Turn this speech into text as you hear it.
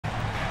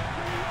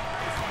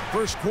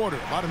First quarter,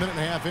 about a minute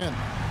and a half in.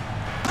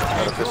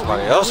 Gotta put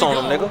somebody else on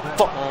him, nigga.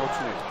 Fuck on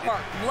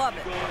you. Love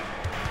it.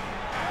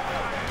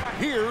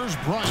 Here's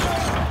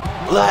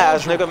Bryant.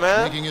 Last nigga,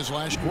 man. Making his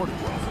last quarter.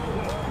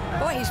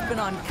 Boy, he's been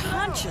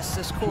unconscious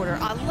this quarter.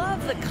 I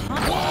love the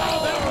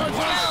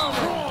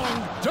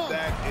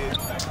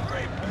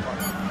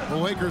The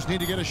Lakers need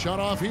to get a shot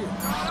off here.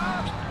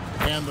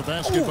 And the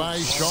basket by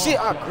Shaw. Shit,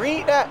 I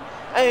agreed that.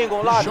 I ain't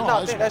gonna lie.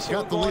 I think that shit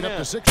got the lead up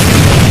to 6.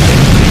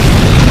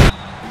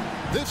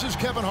 This is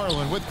Kevin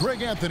Harlan with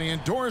Greg Anthony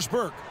and Doris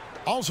Burke.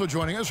 Also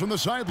joining us from the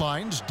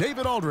sidelines,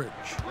 David Aldridge.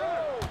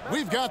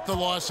 We've got the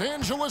Los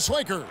Angeles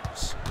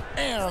Lakers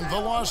and the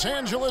Los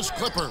Angeles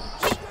Clippers.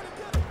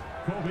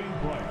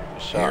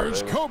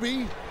 Here's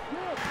Kobe.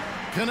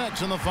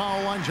 Connects on the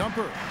foul line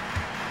jumper.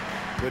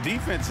 The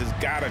defense has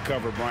got to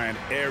cover Bryant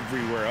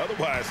everywhere.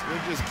 Otherwise,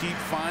 they'll just keep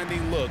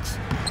finding looks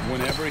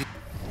whenever he...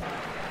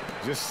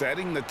 Just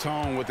setting the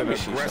tone with an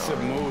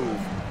aggressive move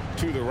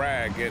to the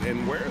rack.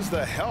 And where's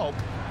the help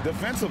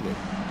defensively?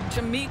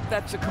 To me,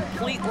 that's a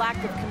complete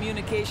lack of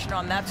communication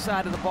on that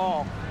side of the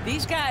ball.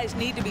 These guys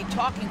need to be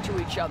talking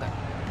to each other.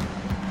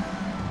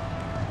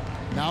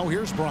 Now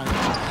here's Bryant.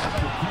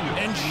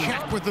 And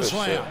Shaq with the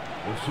slam.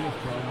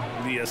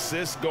 The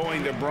assist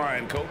going to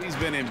Bryant. Kobe's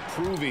been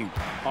improving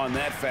on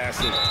that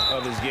facet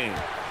of his game.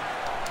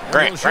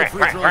 Grant,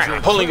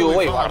 pulling you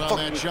away. On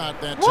that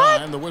shot that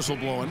time, the whistle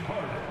blowing.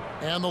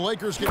 And the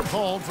Lakers get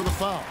called for the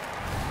foul.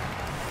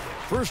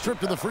 First trip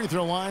to the free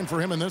throw line for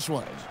him in this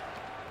one.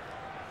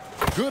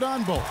 Good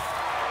on both.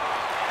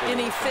 An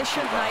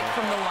efficient night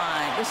from the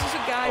line. This is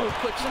a guy who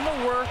puts in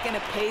the work and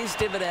it pays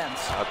dividends.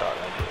 I thought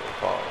that was a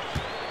pause.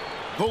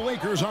 The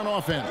Lakers on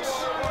offense.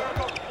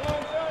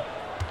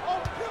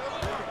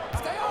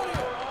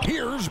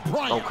 Here's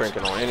Bryant. I'm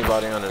cranking on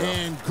anybody under there.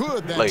 And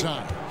good that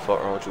time.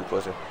 Fuck wrong with you,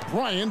 pussy.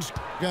 Bryant's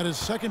got his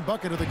second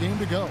bucket of the game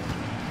to go.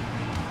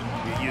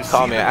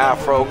 Call me an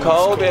Afro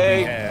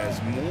Kobe.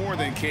 Has more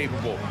than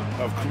capable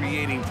of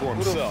creating for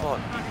himself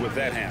with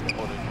that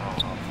handle.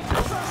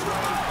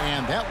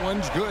 And that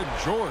one's good,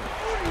 George.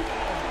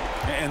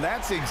 And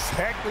that's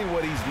exactly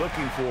what he's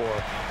looking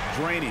for,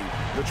 draining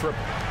the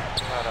triple.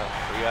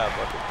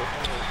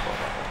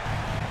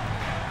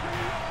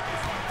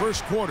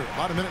 First quarter,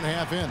 about a minute and a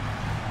half in.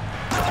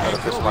 Gotta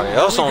put somebody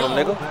else on him,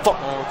 nigga. Fuck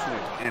on you.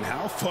 And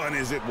how fun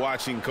is it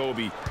watching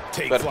Kobe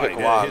take flight?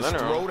 His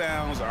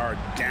throwdowns are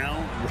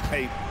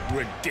downright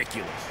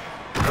ridiculous.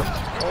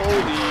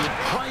 Kobe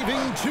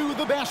driving to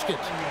the basket.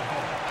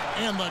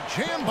 And the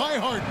jam by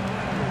Harden.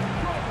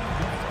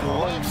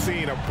 Love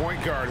seeing a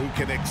point guard who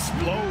can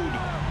explode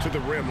to the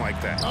rim like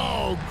that.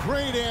 Oh,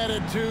 great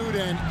attitude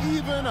and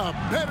even a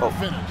better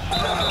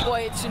finish.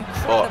 Boy, it's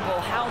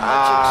incredible how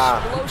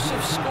much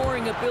explosive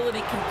scoring ability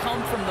can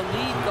come from the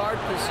lead guard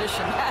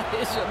position. That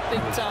is a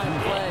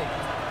big-time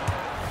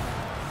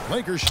play.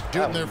 Lakers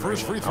shooting their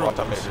first free throw.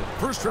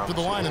 First trip to the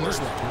line in this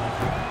one.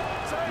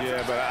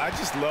 Yeah, but I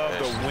just love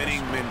the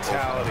winning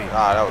mentality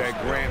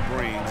that Grant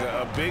brings.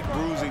 A big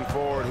bruising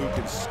forward who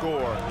can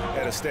score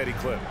at a steady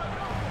clip.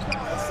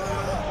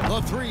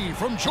 The three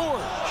from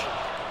George.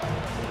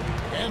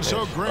 And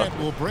so Grant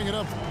will bring it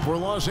up for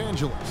Los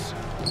Angeles.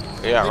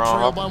 Yeah, they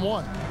trail by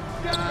one.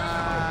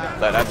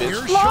 Let that bitch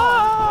Here's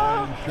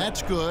Shaw.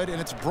 That's good, and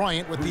it's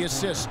Bryant with the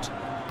assist.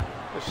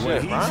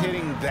 When he's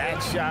hitting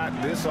that shot,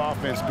 this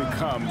offense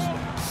becomes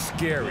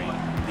scary,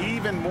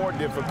 even more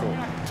difficult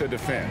to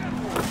defend.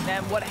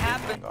 And what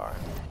happened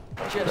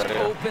just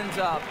opens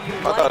up. You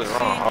like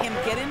seeing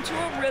him get into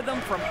a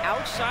rhythm from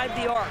outside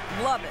the arc.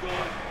 Love it.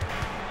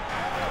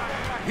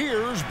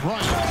 Here's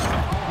Bryant.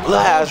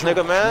 Last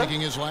nigga, man.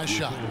 Making his last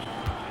shot.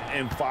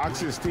 And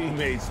Fox's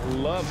teammates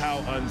love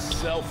how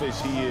unselfish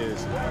he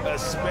is,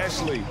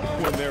 especially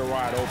when they're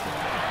wide open.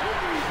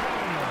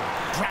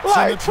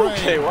 Like,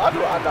 okay, why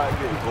do I not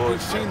get bullshit?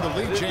 We've seen the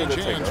league change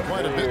hands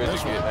quite a bit in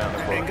this one.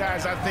 And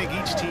guys, I think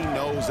each team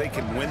knows they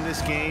can win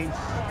this game,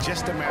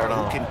 just a matter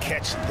who can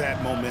catch that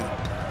momentum.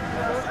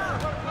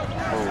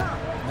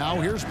 Now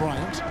here's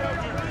Bryant.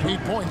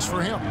 8 points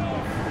for him.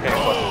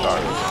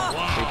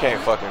 He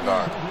can't fucking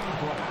guard.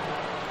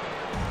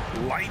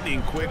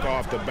 Lightning quick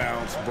off the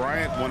bounce.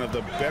 Bryant, one of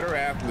the better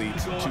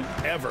athletes to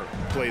ever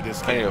play this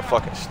game. Can't even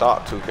fucking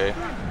stop 2K.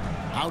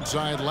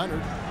 Outside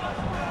Leonard.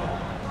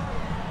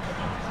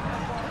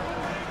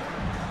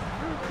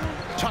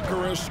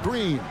 Tucker a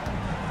screen.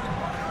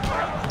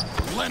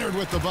 Leonard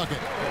with the bucket.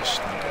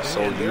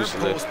 So their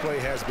post play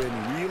has been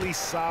really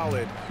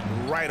solid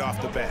right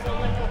off the bat.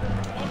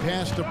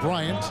 Pass to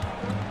Bryant.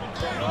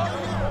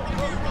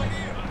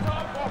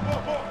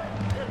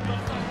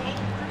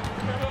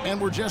 And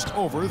we're just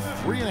over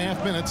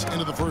 3.5 minutes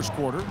into the first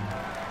quarter.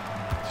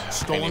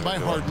 Stolen by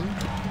Harden.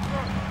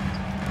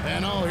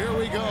 And oh, here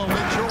we go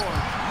with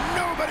George.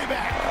 Nobody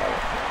back.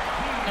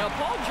 Now,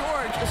 Paul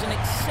George is an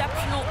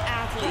exceptional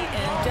athlete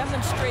and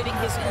demonstrating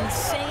his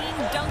insane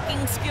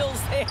dunking skills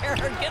there.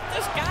 Get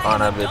this guy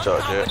in the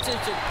dunk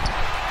competition.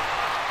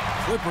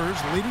 Clippers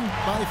leading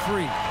by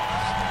 3.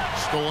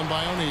 Stolen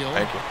by O'Neal.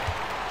 Thank you.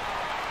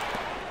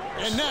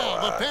 And now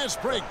the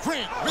fast break.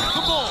 Grant with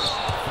the ball.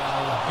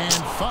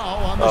 And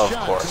foul on the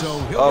shot, so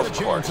he'll get a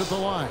chance at the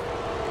line.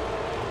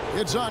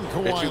 It's on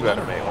Kawhi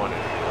Leonard.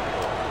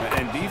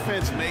 And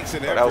defense makes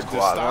an effort to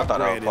stop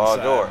Bryant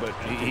inside, but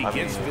he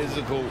gets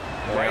physical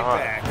right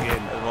back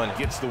and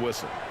gets the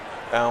whistle.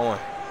 Down one.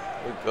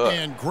 Good.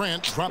 And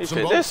Grant drops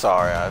them both. This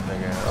sorry, I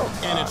think.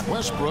 And it's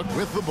Westbrook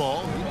with the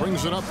ball. He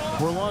brings it up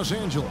for Los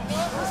Angeles.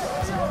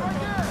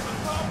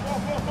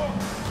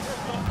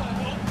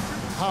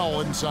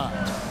 Powell inside.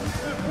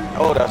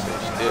 Oh, that's it.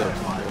 Still.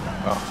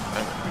 Oh,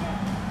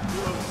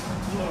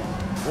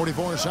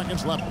 44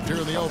 seconds left here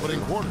in the opening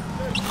quarter.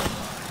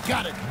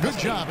 Got it. Good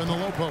job in the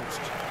low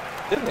post.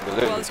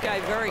 Well, this guy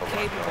very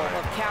capable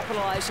of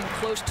capitalizing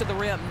close to the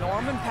rim.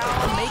 Norman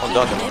Powell making I'm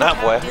dunking on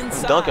that boy.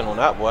 I'm dunking on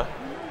that boy.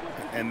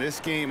 And this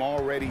game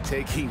already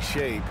taking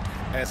shape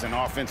as an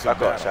offensive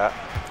battle.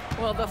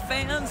 Well, the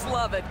fans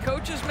love it.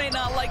 Coaches may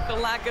not like the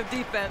lack of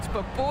defense,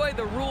 but boy,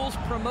 the rules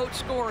promote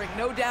scoring,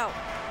 no doubt.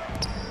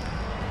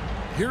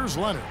 Here's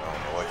Leonard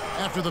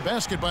after the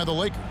basket by the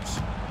Lakers.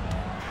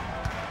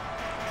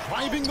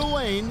 Driving the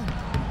lane,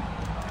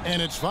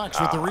 and it's Fox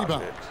with the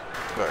rebound.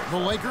 The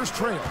Lakers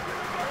trail.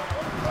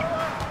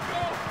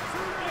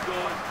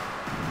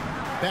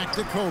 Back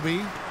to Kobe.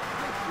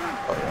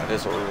 Oh, yeah,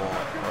 this is what we want.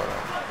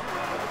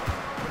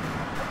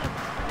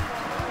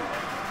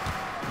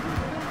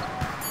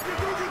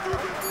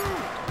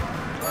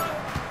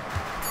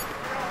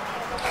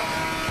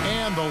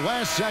 And the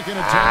last second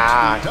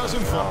attempt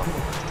doesn't fall.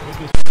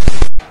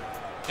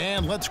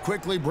 And let's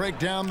quickly break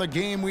down the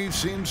game we've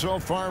seen so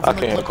far from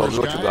the Clippers,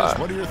 guys.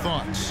 What are your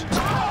thoughts?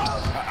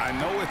 I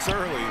know it's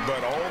early,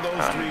 but all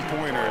those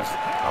three-pointers,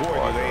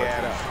 boy, do they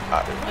add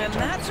up. And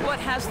that's what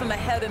has them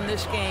ahead in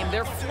this game.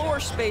 Their floor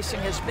spacing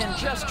has been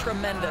just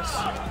tremendous.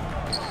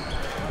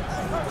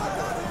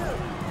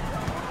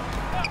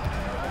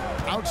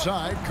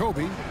 Outside,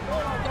 Kobe.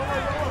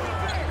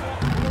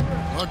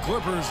 The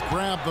Clippers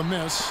grab the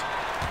miss.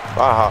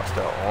 By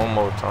Hopstep one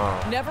more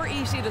time. Never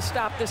easy to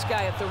stop this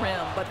guy at the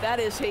rim, but that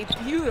is a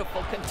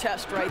beautiful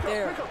contest right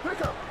there.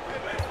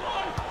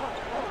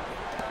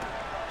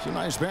 Some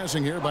nice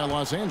passing here by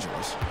Los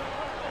Angeles.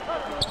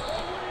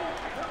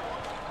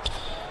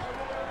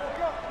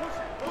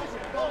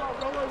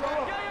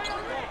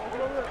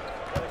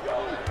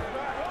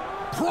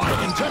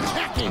 Bryant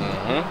attacking.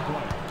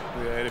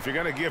 Yeah, and if you're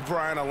going to give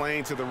Bryant a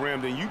lane to the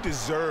rim, then you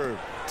deserve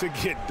to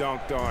get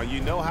dunked on. You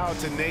know how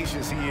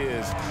tenacious he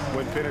is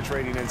when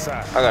penetrating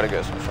inside. I got to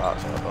get some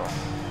shots in though.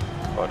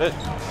 Oh, this.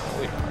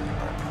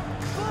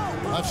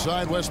 Left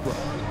side, Westbrook.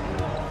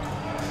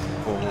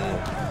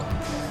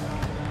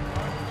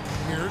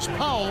 Here's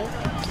Powell.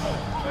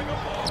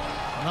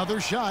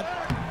 Another shot.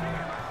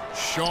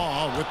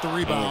 Shaw with the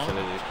rebound.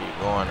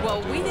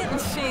 Well, we didn't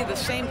see the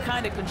same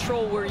kind of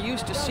control we're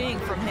used to seeing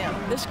from him.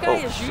 This guy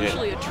is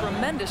usually a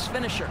tremendous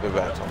finisher. Good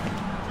back to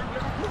him.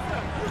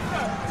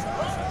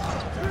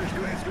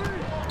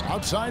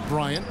 Outside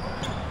Bryant.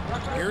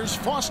 Here's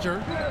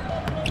Foster.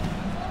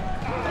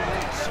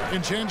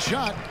 Second chance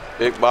shot.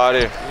 Big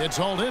body. It's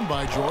hauled in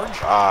by George.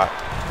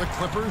 The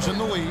Clippers in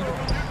the lead.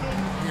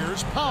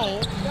 Here's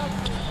Powell.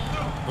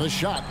 The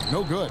shot,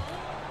 no good.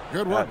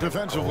 Good work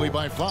defensively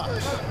by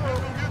Fox.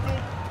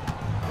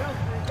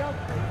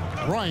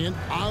 Bryant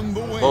on the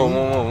wing.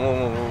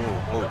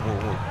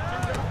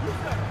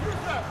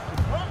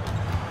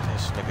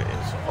 This nigga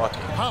is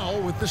fucking.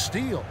 Powell with the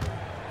steal.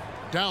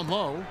 Down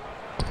low.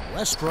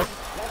 Westbrook.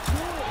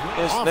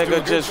 This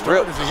nigga just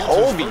ripped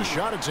Kobe.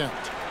 Shot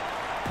attempt.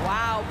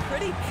 Wow,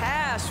 pretty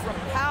pass from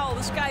Powell.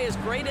 This guy has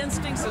great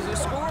instincts as a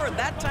scorer.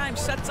 That time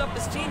sets up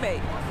his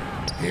teammate.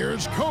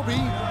 Here's Kobe.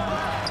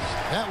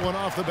 That one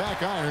off the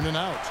back iron and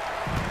out.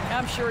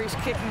 I'm sure he's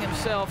kicking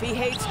himself. He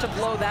hates to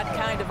blow that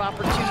kind of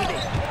opportunity.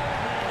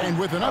 And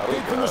with an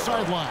update from the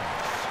sidelines,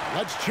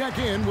 let's check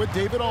in with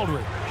David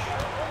Aldridge.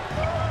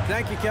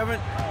 Thank you, Kevin.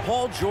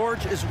 Paul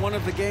George is one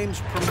of the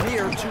game's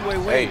premier two-way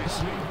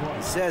wings.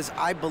 He says,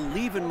 I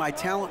believe in my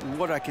talent and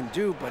what I can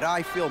do, but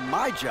I feel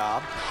my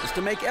job is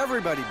to make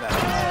everybody better.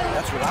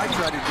 That's what I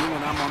try to do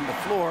when I'm on the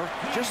floor.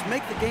 Just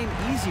make the game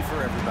easy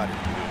for everybody.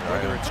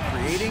 Whether it's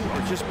creating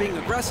or just being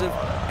aggressive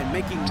and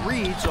making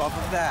reads off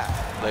of that.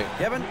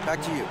 Kevin,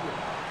 back to you.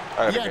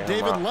 Yeah,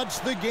 David lets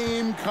the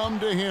game come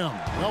to him.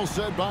 Well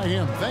said by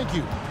him. Thank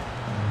you.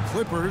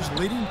 Clippers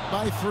leading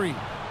by 3.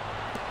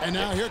 And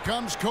now here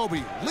comes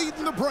Kobe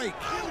leading the break.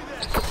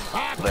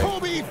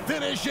 Kobe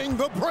finishing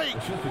the break.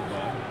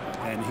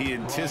 And he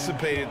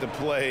anticipated the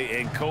play,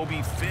 and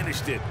Kobe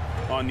finished it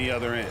on the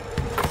other end.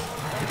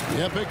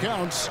 Yep, it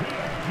counts.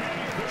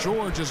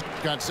 George has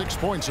got 6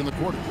 points in the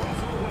quarter.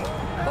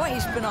 Boy,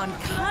 he's been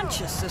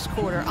unconscious this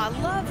quarter. I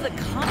love the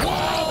confidence.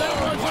 Wow, that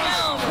was a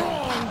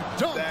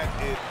strong dunk.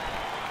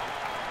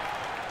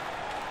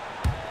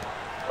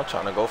 I'm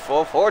trying to go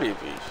 440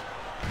 piece.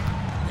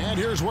 And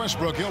here's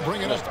Westbrook. He'll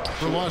bring it up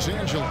for Los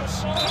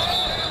Angeles.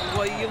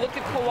 Well, you look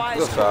at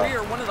Kawhi's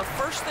career, one of the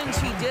first things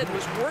he did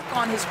was work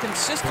on his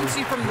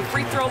consistency from the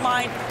free throw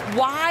line.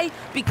 Why?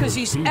 Because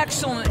he's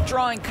excellent at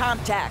drawing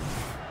contact.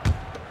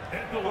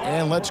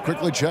 And let's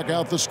quickly check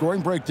out the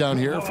scoring breakdown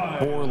here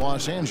for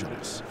Los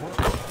Angeles.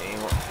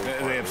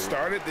 They have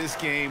started this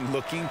game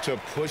looking to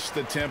push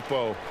the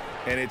tempo,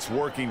 and it's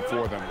working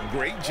for them.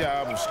 Great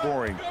job of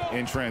scoring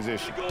in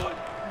transition.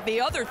 The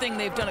other thing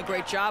they've done a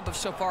great job of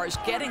so far is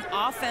getting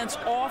offense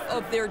off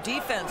of their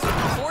defense,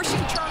 forcing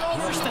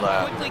turnovers and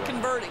quickly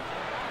converting.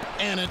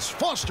 And it's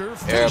Foster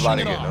finishing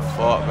Everybody it get the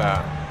off. fuck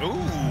back. Ooh,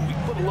 he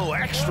put a little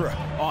extra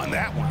on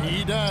that one.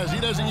 He does. He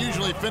doesn't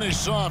usually finish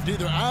soft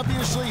either.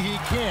 Obviously, he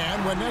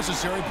can when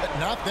necessary, but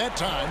not that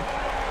time.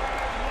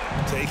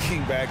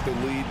 Taking back the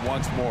lead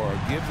once more.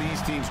 Give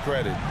these teams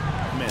credit.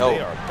 Man, they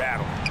are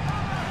battling.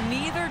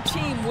 Neither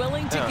team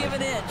willing to give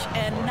an inch,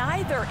 and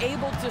neither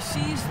able to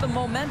seize the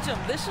momentum.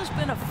 This has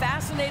been a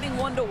fascinating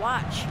one to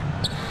watch.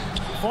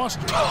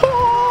 Foster.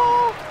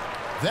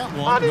 That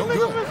one, no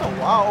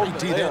good. Great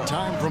tee that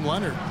time from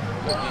Leonard.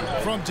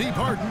 From deep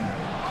Harden,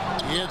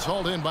 it's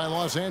hauled in by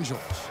Los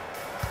Angeles.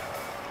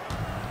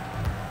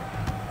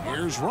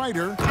 Here's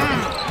Ryder,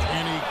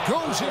 and he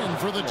goes in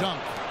for the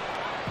dunk.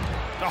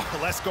 Oh,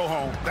 let's go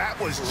home. That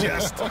was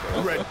just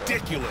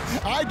ridiculous.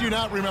 I do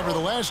not remember the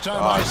last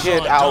time I saw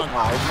get a out dunk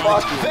my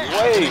like fucking that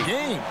way. in a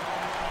game.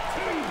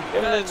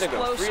 Give this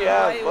nigga free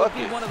ass It would be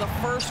bucket. one of the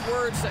first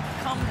words that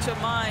come to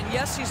mind.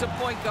 Yes, he's a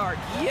point guard.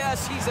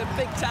 Yes, he's a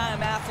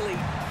big-time athlete.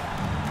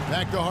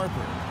 Back to Harper.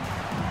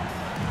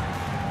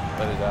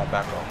 What is that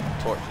back on?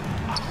 Torch.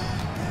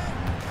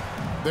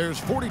 There's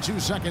 42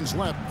 seconds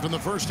left in the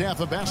first half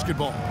of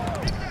basketball.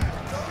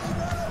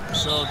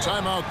 So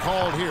timeout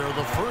called here.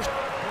 The first.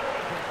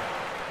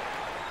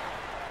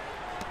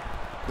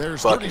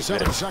 There's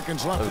 37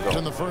 seconds left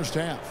in the first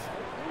half.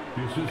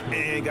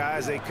 And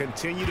guys, they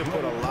continue to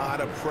put a lot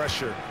of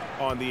pressure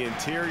on the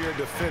interior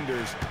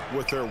defenders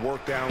with their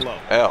work down low.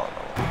 Hell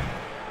no.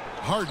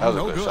 Harden, That was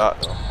no a good good.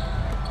 shot though.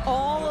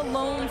 All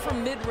alone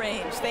from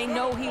mid-range. They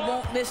know he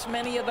won't miss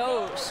many of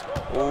those.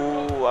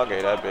 Ooh, I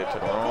gave that bit to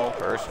the wrong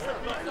person.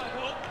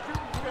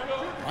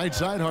 Right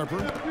side,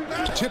 Harper.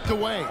 Tipped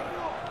away.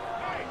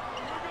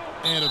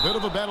 And a bit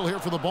of a battle here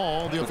for the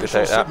ball. The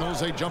official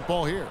signals a jump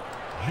ball here.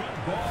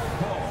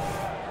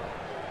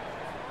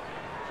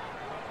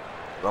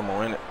 I'm gonna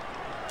win it.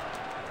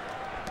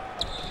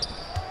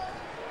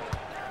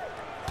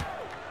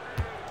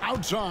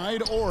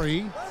 Outside,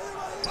 Ori.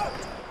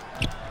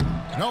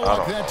 No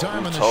luck that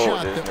time in the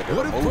shot that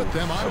would have put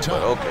them on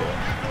top. Okay.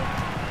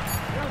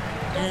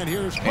 And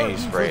here's Harden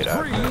for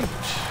three.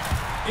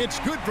 It's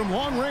good from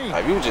long range.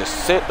 Like, you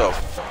just sit the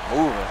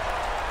moving.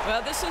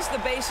 Well, this is the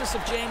basis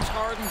of James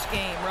Harden's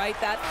game, right?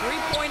 That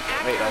three-point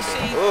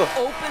accuracy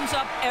opens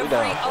up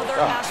every other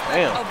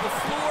aspect of the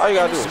floor. All you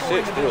gotta do is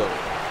sit still.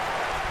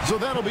 So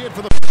that'll be it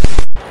for the.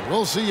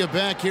 We'll see you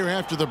back here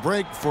after the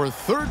break for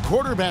third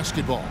quarter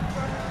basketball.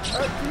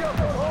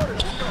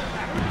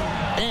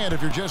 And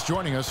if you're just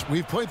joining us,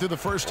 we've played through the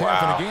first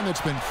half in a game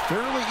that's been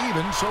fairly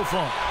even so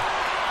far.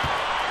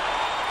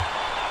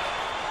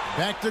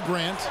 Back to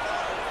Grant.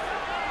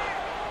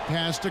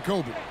 Pass to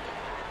Kobe.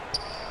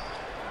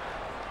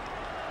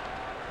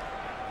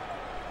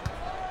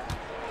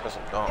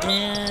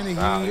 And he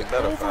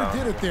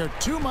overdid it there.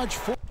 Too much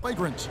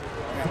flagrant.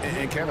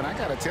 And Kevin, I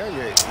got to tell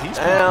you, he's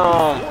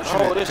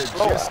fortunate to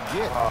just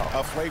get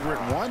a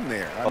flagrant one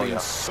there. I mean,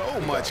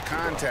 so much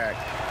contact.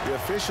 The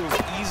officials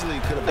easily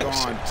could have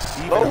gone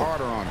even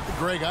harder on him.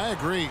 Greg, I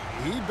agree.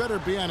 He better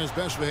be on his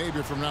best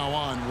behavior from now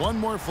on. One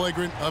more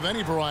flagrant of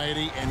any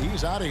variety, and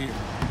he's out of here.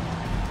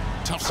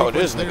 Tough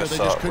sequence there. They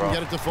just couldn't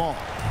get it to fall.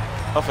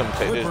 I'm finna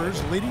take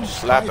Clippers leading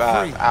slap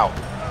ass out.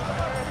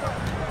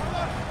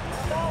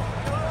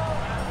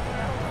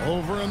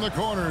 Over in the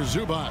corner,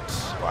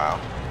 Zubats. Wow.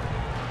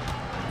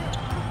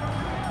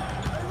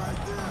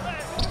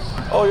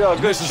 Oh, y'all,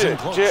 good shit.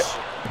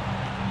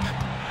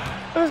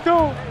 Let's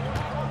go.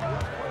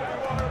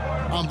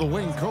 On the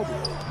wing, Kobe.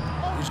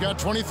 He's got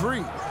 23.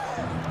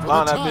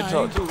 Line that bitch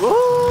up, too.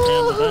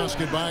 And the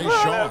basket by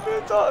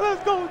Shaw.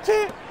 Let's go,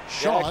 Tit.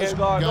 Shaw's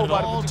got it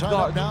all tied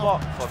up now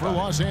for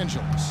Los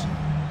Angeles.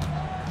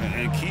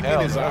 And keeping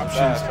his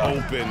options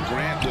open,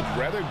 Grant would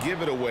rather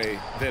give it away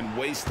than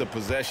waste the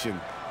possession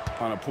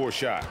on a poor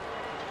shot.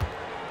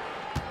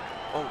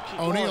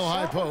 O'Neal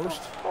high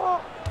post.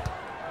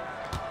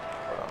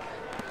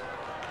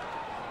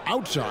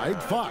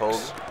 Outside, Fox.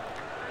 Kobe.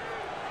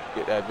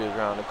 Get that bitch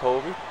around to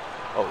Kobe.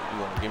 Oh,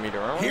 you want to give me the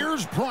run?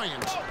 Here's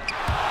Bryant.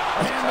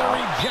 And the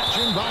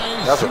rejection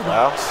by That's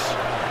Zubats.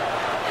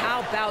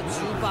 How about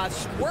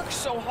Zubats? Works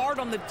so hard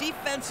on the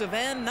defensive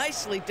end.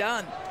 Nicely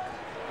done.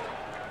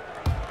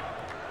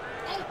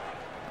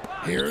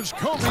 Here's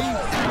Kobe.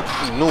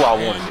 You knew I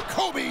wanted it.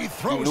 Kobe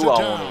throws you knew it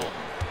I down. wanted it.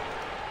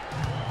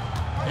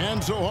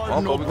 And so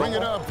Harden will bring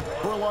it up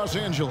for Los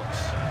Angeles.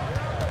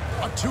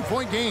 A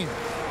two-point game.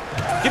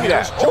 Give me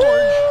that.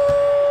 George.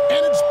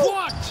 And it's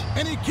blocked.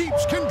 And he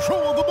keeps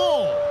control of the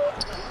ball.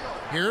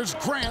 Here's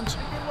Grant.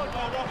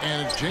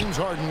 And it's James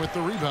Harden with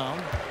the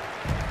rebound.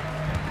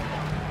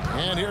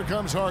 And here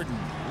comes Harden,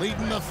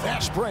 leading the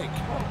fast break.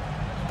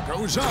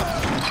 Goes up.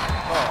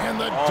 And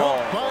the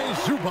dunk by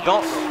Zubats.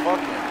 Dunk the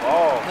fucking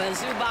ball. The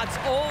Zubats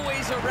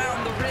always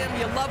around the rim.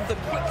 You love the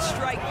quick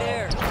strike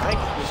there.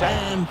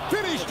 And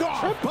finished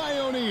off by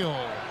O'Neal.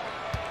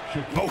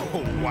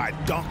 Oh, I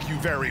dunk you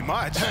very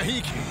much.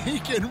 He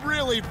can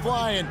really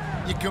fly, and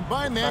you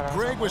combine that,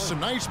 Greg, with some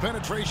nice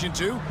penetration,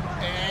 too,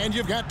 and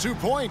you've got 2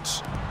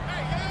 points.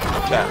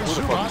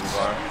 Zubats.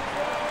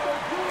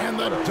 And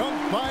the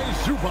dunk by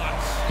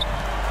Zubats.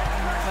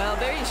 Well,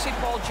 there you see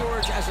Paul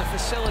George as a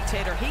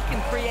facilitator. He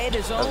can create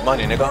his own,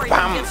 money, nigga. or he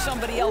can get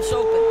somebody else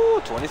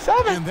open.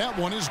 27. And that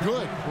one is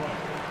good.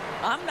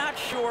 I'm not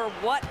sure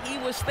what he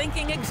was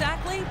thinking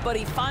exactly, but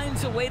he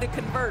finds a way to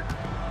convert.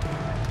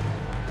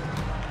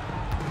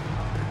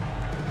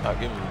 I'll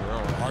give him your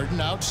own.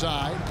 Harden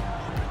outside.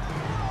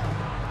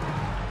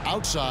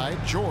 Outside,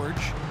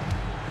 George.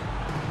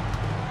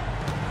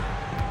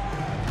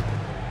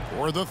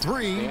 For the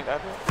 3.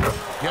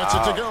 Gets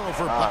it to go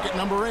for bucket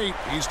number 8.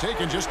 He's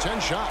taken just 10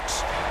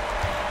 shots.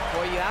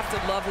 Boy, you have to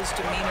love his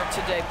demeanor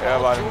today,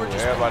 Paul. George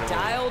has been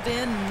dialed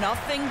in,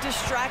 nothing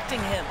distracting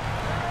him.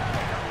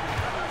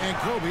 And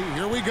Kobe,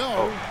 here we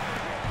go.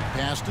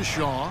 Pass to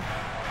Shaw.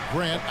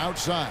 Bryant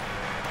outside.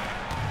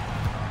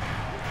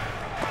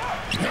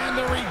 And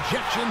the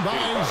rejection by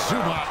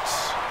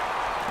Zubats.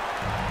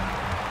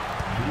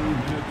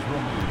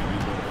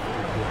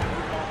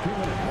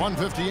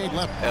 1:58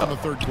 left in the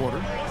third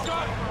quarter.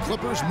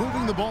 Clippers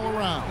moving the ball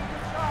around.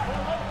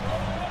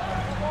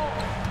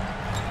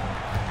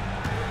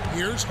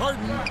 Here's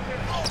Harden.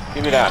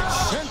 Give me that.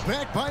 Sent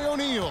back by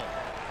O'Neal.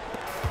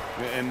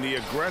 And the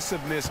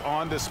aggressiveness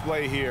on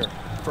display here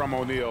from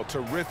O'Neal.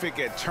 Terrific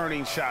at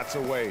turning shots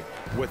away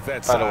with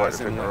that size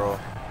and roll.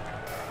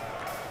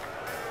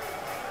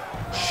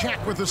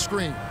 Shaq with the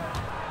screen.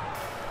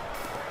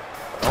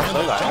 And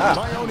the dunk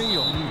by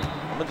O'Neal.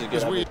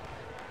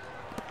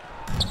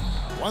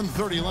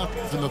 1:30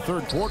 left in the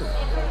third quarter.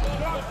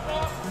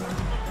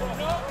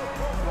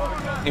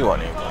 He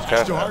wasn't even close.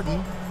 Catch to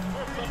Harden.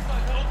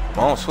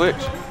 Come on, switch.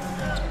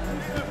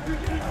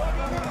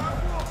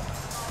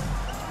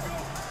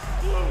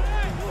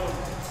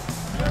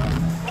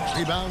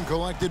 Rebound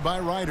collected by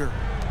Ryder.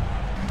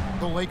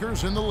 The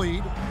Lakers in the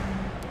lead.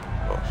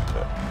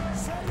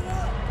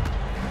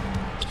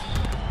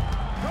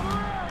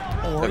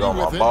 They got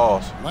my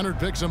balls. Leonard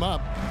picks him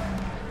up.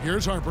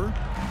 Here's Harper.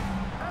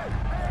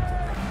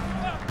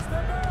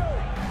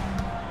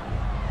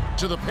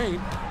 To the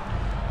paint.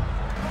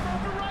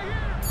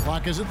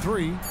 Clock is at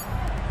 3.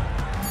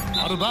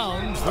 Out of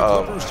bounds. The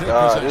Clippers take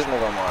possession. This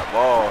nigga on my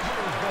balls.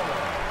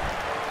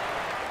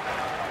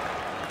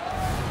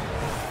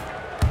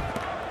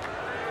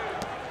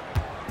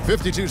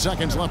 .52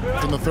 seconds left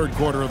in the third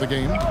quarter of the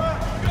game.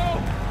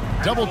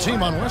 Double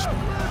team on Westbrook.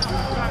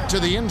 To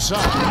the inside.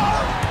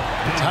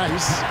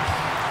 Tice.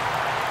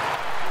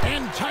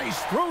 And Tice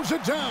throws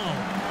it down.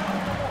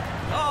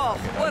 Oh,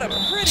 what a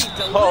pretty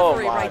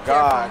delivery right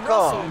there from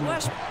Russell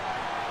Westbrook.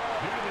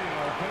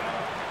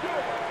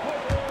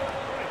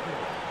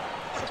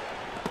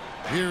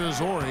 Here's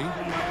Ori.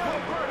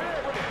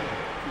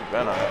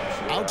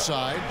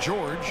 Outside,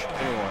 George.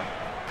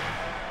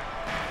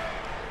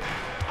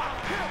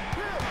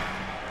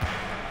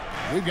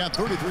 We've got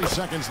 33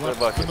 seconds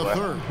left in the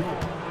third.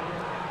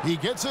 He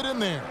gets it in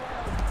there.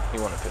 He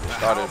wanted to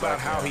start it about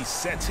how he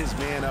sets his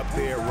man up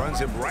there, runs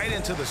him right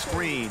into the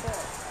screen,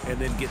 and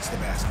then gets the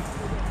basket.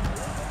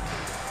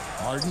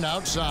 Harden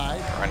outside.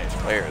 Running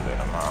players in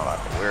him, like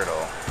a weirdo.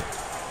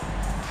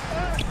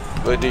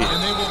 Good D.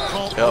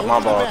 Help my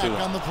ball too.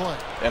 On the play.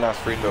 And that's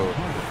free throw.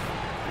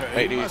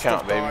 Make these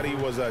count, baby. He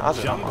was a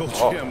jungle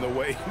gym the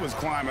way he was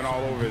climbing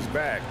all over his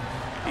back.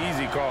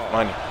 Easy call.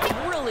 Money.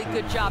 Really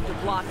good job to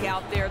block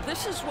out there.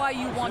 This is why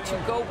you want to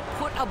go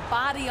put a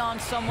body on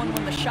someone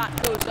when the shot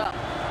goes up.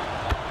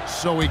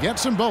 So he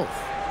gets them both.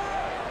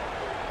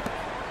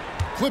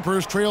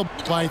 Clippers trail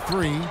by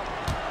 3.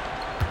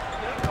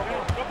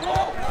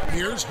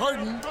 Here's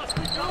Harden.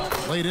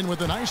 Played in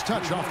with a nice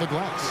touch off the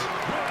glass.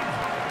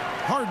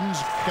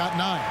 Harden's got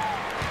 9.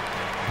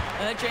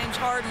 James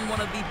Harden, one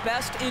of the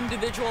best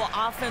individual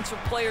offensive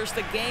players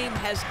the game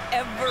has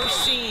ever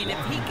seen.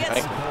 If he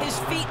gets his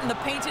feet in the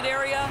painted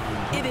area,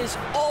 it is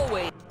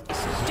always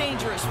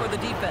dangerous for the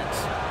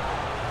defense.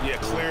 Yeah,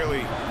 clearly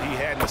he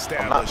hadn't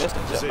established a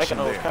position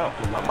there.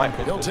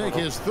 He'll take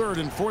his third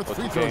and fourth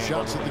free throw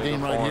shots at the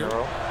game right here.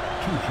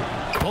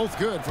 Both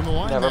good from the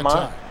line that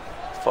time.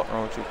 Fuck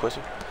wrong with you,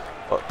 pussy?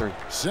 Fuck 3.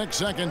 6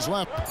 seconds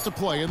left to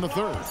play in the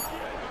third.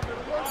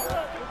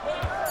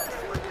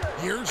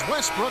 Here's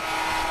Westbrook.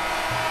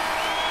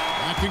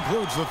 That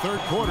concludes the third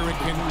quarter. It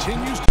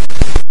continues.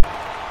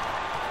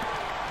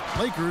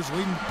 Lakers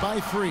leading by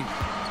 3.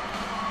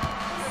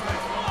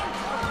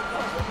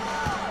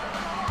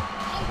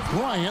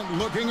 Bryant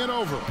looking it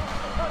over.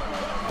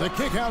 The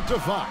kick out to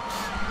Fox.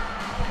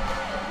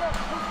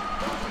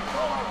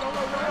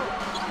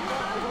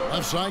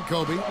 Left side,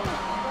 Kobe.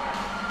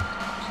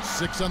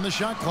 6 on the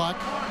shot clock.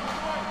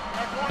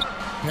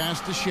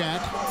 Pass to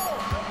Shaq.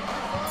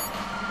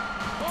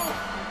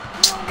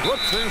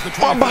 Whoops, there's the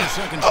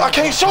 22nd shot. I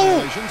can't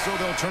shoot. So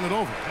they'll turn it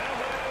over.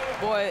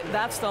 Boy,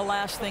 that's the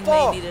last thing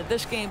they needed.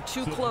 This game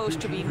too close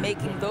to be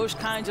making those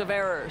kinds of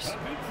errors.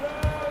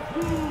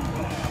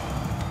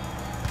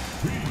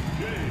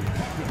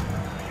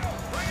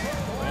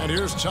 And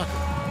here's Tucker.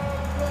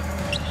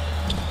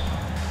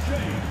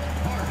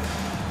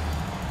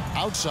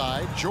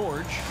 Outside,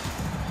 George.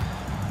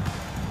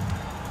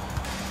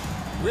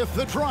 With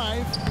the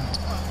drive.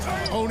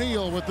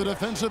 O'Neal with the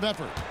defensive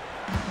effort.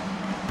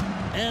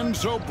 And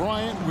so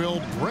Bryant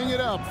will bring it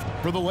up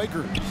for the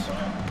Lakers.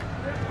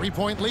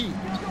 3-point lead.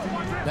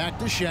 Back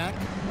to Shaq.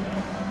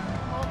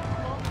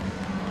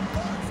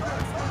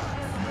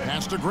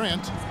 Pass to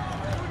Grant.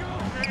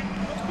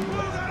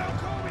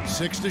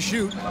 6 to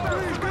shoot.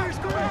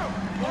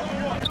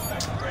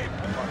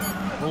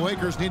 The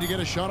Lakers need to get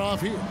a shot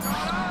off here.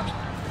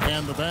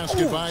 And the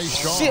basket by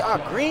Shaw. Shit, I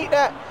agreed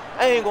that.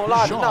 I ain't gonna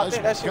lie. Shaw's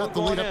That shit got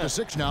the lead in. up to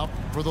 6 now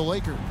for the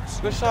Lakers.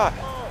 Good shot.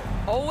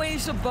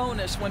 Always a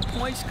bonus when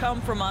points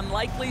come from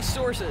unlikely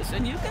sources.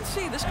 And you can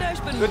see this guy's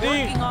been Good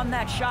working D. on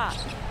that shot.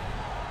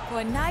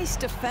 Boy, nice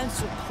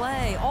defensive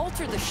play.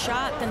 Altered the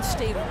shot, then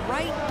stayed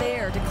right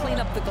there to clean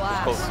up the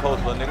glass. Post,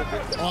 little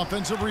nigga.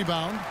 Offensive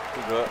rebound.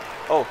 Good.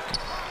 Oh.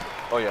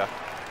 Oh, yeah.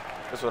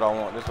 That's what I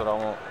want. That's what I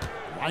want.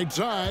 Right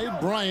side,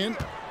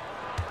 Bryant.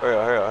 Hurry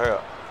up, hurry up, hurry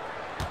up.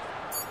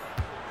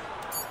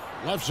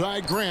 Left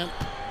side, Grant.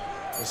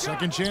 A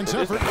second chance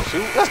effort.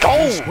 Let's go.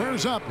 He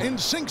squares up and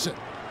sinks it.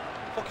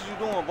 What the fuck is you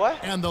doing, boy?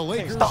 And the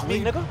Lakers stop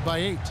me, lead nigga. by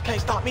 8. Can't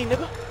stop me,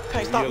 nigga.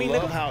 Can't stop me, You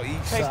nigga. love how each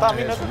Can't side stop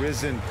me, has nigga.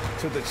 risen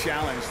to the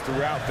challenge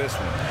throughout this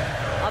one.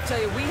 I'll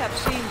tell you, we have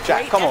seen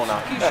Jack, great come on now.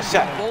 execution That's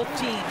from Jack. both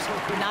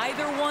teams.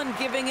 Neither one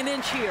giving an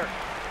inch here.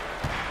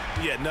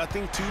 Yeah,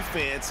 nothing too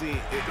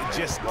fancy.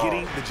 Just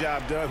getting the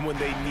job done when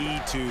they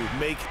need to.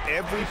 Make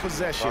every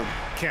possession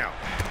count.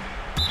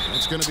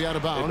 It's going to be out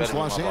of bounds. better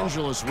Los than my ball.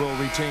 Angeles will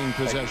retain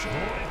possession.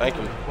 Thank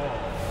you.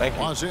 Thank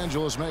you. Los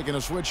Angeles making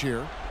a switch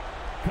here.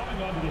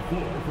 Coming onto the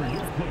floor for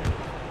your player,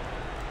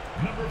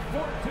 number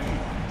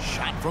 14.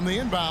 Shot from the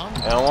inbound.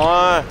 And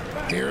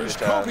one. Here's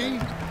Good job, Kobe.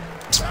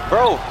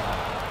 Bro.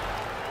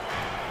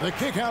 The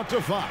kick out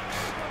to Fox.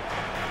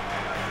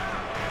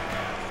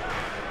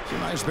 Some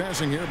nice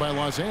passing here by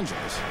Los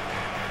Angeles.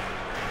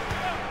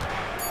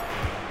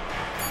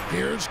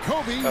 Here's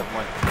Kobe. That's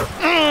mine.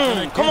 And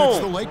again, come it's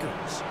on. the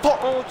Lakers.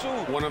 Fuck on with you.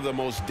 One of the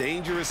most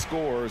dangerous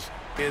scorers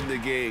in the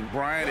game.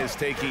 Bryant is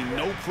taking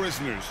no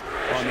prisoners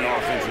on the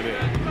offensive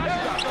end.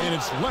 And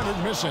it's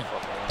Leonard missing.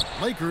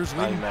 Lakers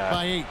leading mad.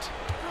 by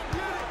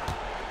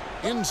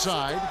 8.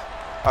 Inside.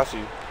 I see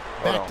you.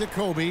 Hold Back on. to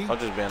Kobe. I'm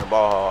just being a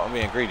ball hog. I'm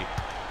being greedy.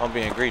 I'm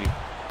being greedy.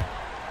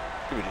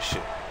 Give me this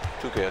shit.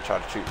 2K will try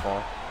to treat for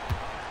him.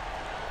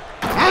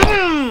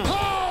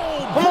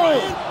 Oh, Come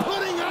Bryant on.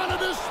 putting on a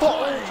Fuck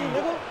on with you,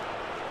 display.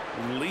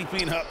 nigga.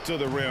 Leaping up to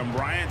the rim,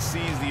 Bryant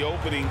sees the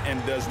opening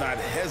and does not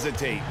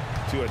hesitate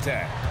to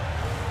attack.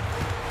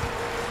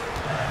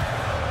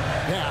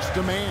 Pass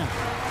to man.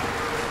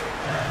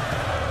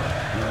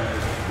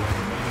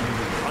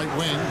 Right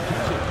wing.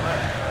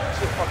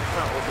 Shit fucking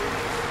clown, dude.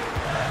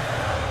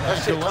 That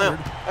Back shit to clown. Leonard.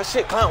 That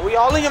shit clown. We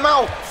all in your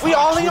mouth. We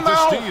all in your with the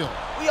mouth. steal.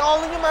 We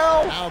all in your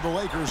mouth. Now the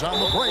Lakers on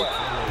the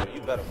break.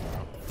 You better.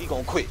 He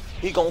gonna quit.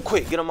 He gonna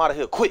quit. Get him out of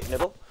here quick,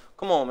 nigga.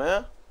 Come on,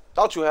 man.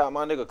 Thought you had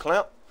my nigga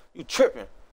Clamp. You tripping.